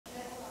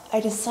I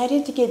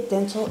decided to get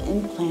dental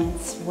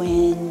implants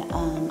when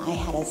I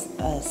had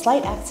a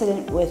slight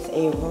accident with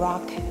a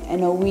rock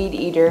and a weed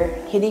eater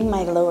hitting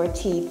my lower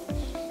teeth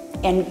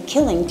and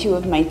killing 2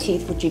 of my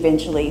teeth, which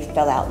eventually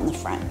fell out in the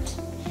front.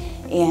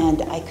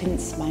 And I couldn't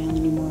smile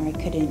anymore.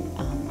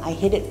 I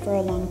hid it for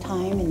a long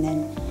time and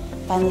then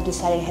finally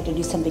decided I had to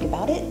do something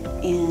about it,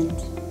 and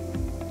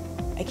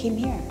I came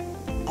here.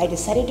 I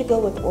decided to go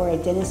with Ora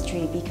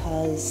Dentistry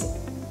because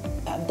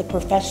of the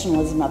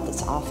professionalism of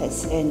this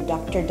office, and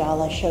Dr.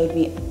 Dalla showed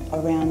me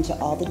around to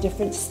all the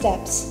different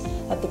steps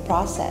of the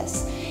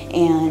process,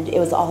 and it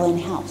was all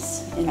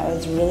in-house, and I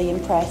was really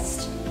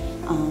impressed.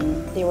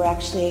 They were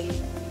actually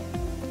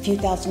a few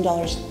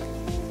 $1,000s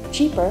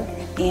cheaper,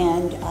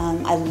 and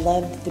I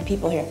loved the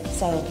people here,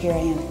 so here I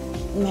am.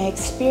 My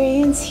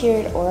experience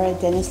here at Ora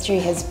Dentistry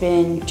has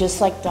been just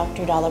like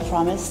Dr. Dalla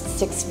promised,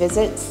 6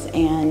 visits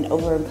and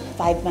over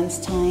 5 months'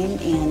 time,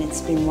 and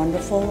it's been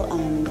wonderful,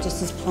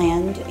 just as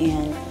planned,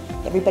 and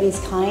everybody's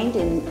kind,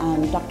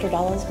 and Dr.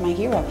 Dalla's my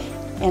hero,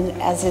 and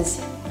as his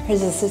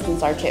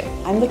assistants are too.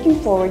 I'm looking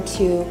forward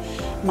to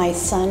my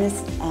son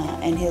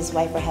and his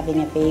wife are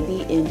having a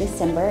baby in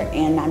December,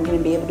 and I'm going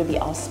to be able to be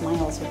all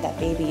smiles with that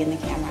baby in the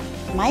camera.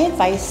 My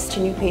advice to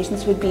new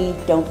patients would be,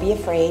 don't be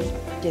afraid,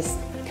 just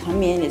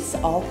come in, it's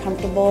all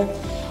comfortable.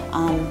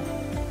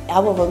 I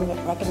will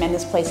recommend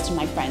this place to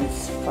my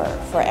friends for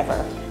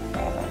forever.